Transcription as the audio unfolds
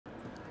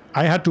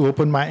I had to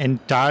open my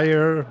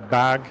entire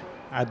bag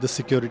at the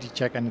security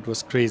check and it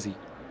was crazy.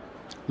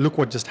 Look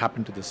what just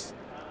happened to this.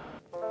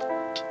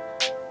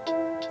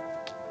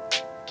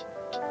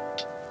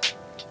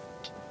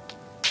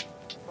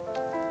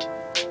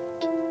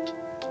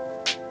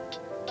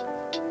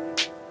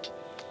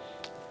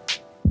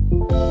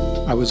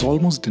 I was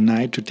almost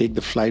denied to take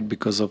the flight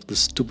because of this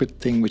stupid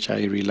thing which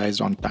I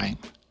realized on time.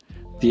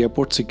 The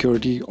airport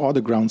security or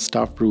the ground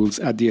staff rules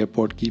at the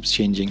airport keeps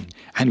changing,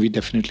 and we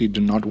definitely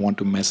do not want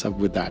to mess up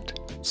with that,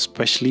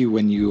 especially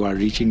when you are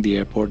reaching the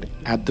airport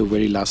at the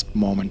very last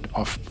moment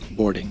of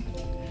boarding.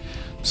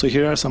 So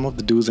here are some of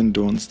the do's and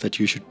don'ts that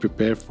you should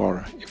prepare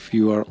for if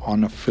you are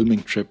on a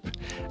filming trip,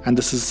 and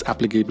this is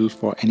applicable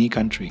for any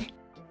country.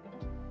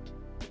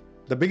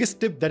 The biggest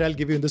tip that I'll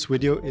give you in this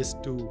video is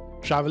to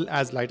travel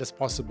as light as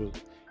possible.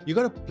 You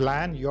got to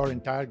plan your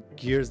entire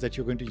gears that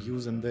you're going to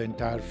use in the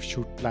entire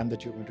shoot plan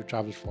that you're going to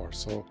travel for.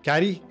 So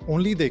carry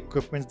only the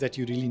equipment that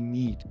you really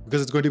need, because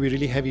it's going to be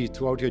really heavy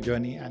throughout your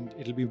journey and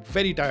it'll be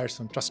very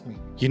tiresome, trust me.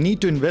 You need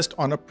to invest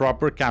on a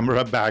proper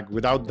camera bag.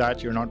 Without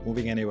that, you're not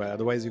moving anywhere.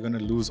 Otherwise, you're going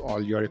to lose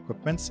all your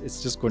equipment.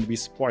 It's just going to be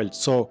spoiled.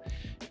 So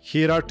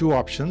here are two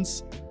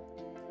options.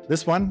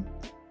 This one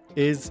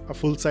is a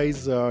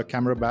full-size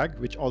camera bag,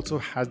 which also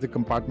has the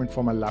compartment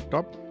for my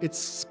laptop.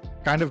 It's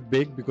kind of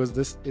big because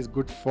this is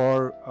good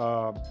for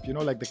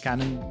like the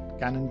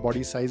Canon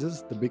body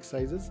sizes, the big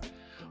sizes.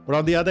 But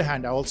on the other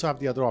hand, I also have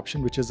the other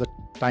option, which is a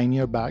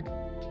tinier bag.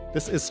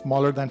 This is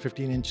smaller than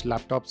 15-inch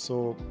laptop,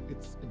 so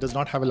it does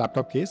not have a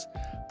laptop case,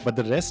 but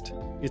the rest,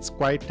 it's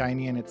quite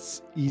tiny and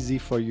it's easy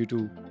for you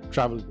to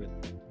travel with.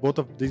 Both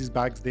of these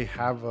bags, they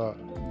have a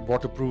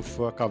waterproof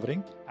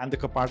covering, and the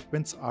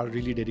compartments are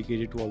really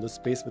dedicated to all the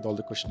space with all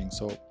the cushioning.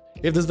 So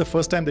if this is the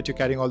first time that you're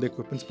carrying all the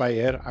equipment by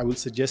air, I will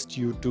suggest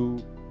you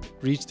to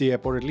reach the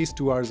airport at least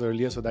 2 hours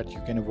earlier so that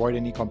you can avoid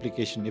any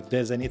complication. If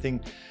there's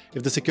anything,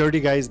 if the security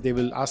guys, they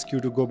will ask you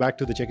to go back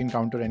to the check-in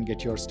counter and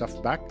get your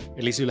stuff back,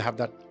 at least you'll have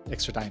that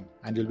extra time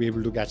and you'll be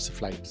able to catch the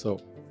flight.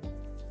 So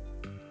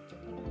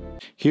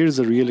here's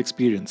a real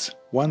experience.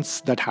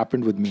 Once that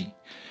happened with me.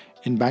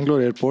 In Bangalore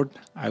airport,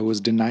 I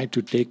was denied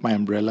to take my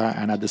umbrella,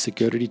 and at the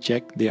security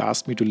check, they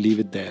asked me to leave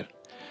it there.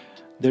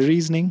 The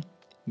reasoning: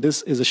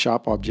 this is a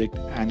sharp object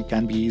and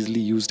can be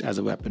easily used as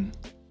a weapon.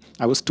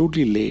 I was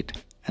totally late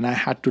and I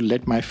had to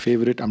let my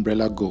favorite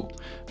umbrella go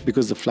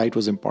because the flight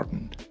was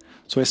important.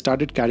 So I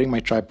started carrying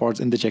my tripods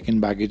in the check-in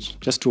baggage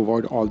just to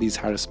avoid all these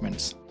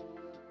harassments.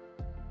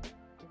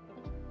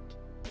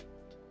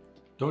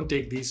 Don't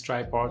take these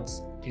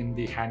tripods in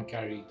the hand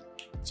carry.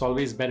 It's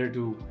always better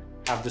to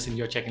have this in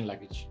your check-in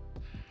luggage.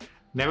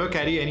 Never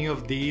carry any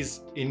of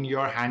these in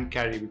your hand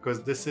carry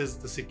because this is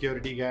the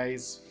security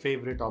guy's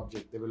favorite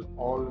object. They will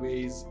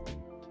always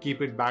keep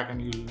it back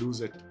and you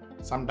lose it.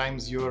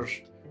 Sometimes you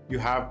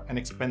have an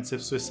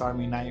expensive Swiss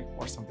Army knife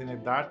or something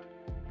like that.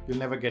 You'll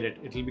never get it.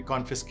 It will be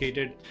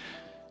confiscated.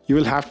 You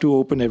will have to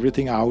open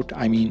everything out,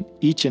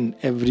 each and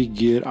every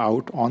gear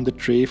out on the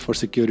tray for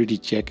security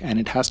check, and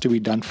it has to be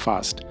done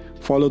fast.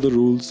 Follow the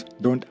rules,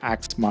 don't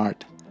act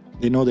smart.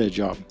 They know their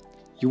job.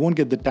 You won't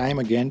get the time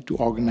again to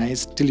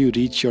organize till you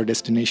reach your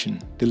destination.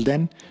 Till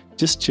then,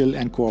 just chill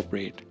and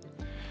cooperate.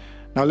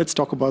 Now let's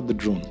talk about the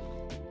drone.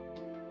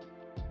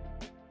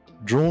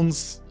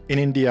 Drones in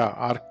India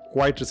are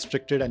quite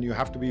restricted and you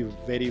have to be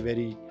very,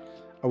 very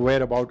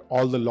aware about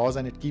all the laws,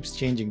 and it keeps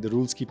changing. The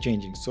rules keep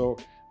changing. So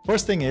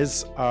first thing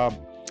is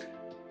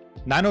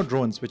nano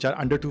drones, which are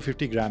under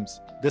 250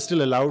 grams. They're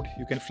still allowed.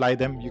 You can fly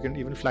them. You can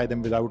even fly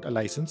them without a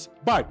license.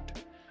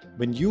 But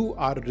when you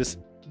are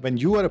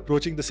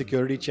approaching the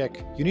security check,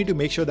 you need to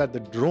make sure that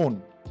the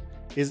drone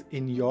is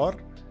in your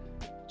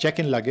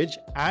check-in luggage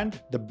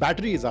and the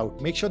battery is out.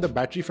 Make sure the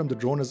battery from the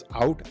drone is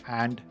out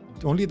and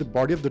only the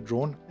body of the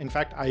drone. In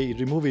fact, I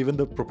remove even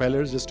the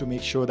propellers just to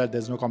make sure that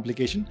there's no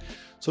complication.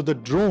 So the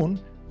drone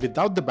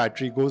without the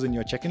battery goes in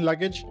your check-in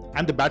luggage,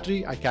 and the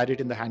battery, I carry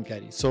it in the hand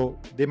carry. So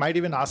they might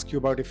even ask you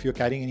about if you're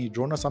carrying any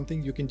drone or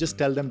something. You can just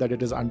tell them that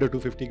it is under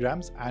 250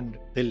 grams and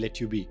they'll let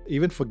you be.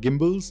 Even for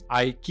gimbals,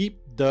 I keep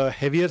the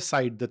heavier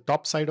side, the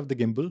top side of the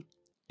gimbal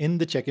in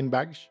the check-in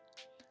bag,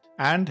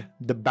 and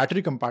the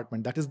battery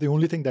compartment, that is the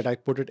only thing that I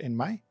put it in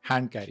my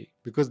hand carry,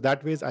 because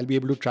that way I'll be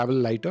able to travel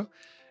lighter.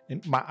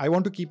 I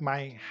want to keep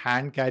my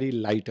hand carry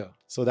lighter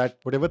so that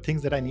whatever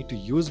things that I need to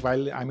use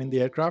while I'm in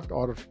the aircraft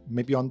or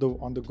maybe on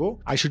the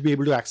go, I should be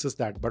able to access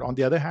that. But on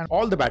the other hand,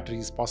 all the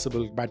batteries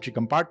possible, battery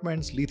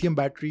compartments, lithium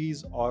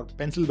batteries or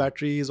pencil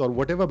batteries or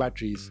whatever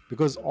batteries,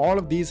 because all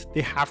of these,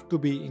 they have to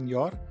be in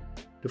your.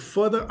 To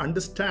further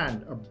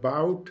understand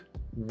about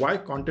why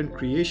content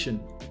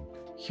creation,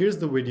 here's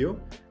the video.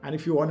 And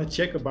if you want to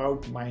check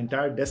about my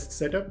entire desk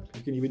setup,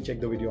 you can even check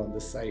the video on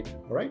this side.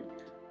 All right.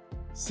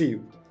 See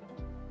you.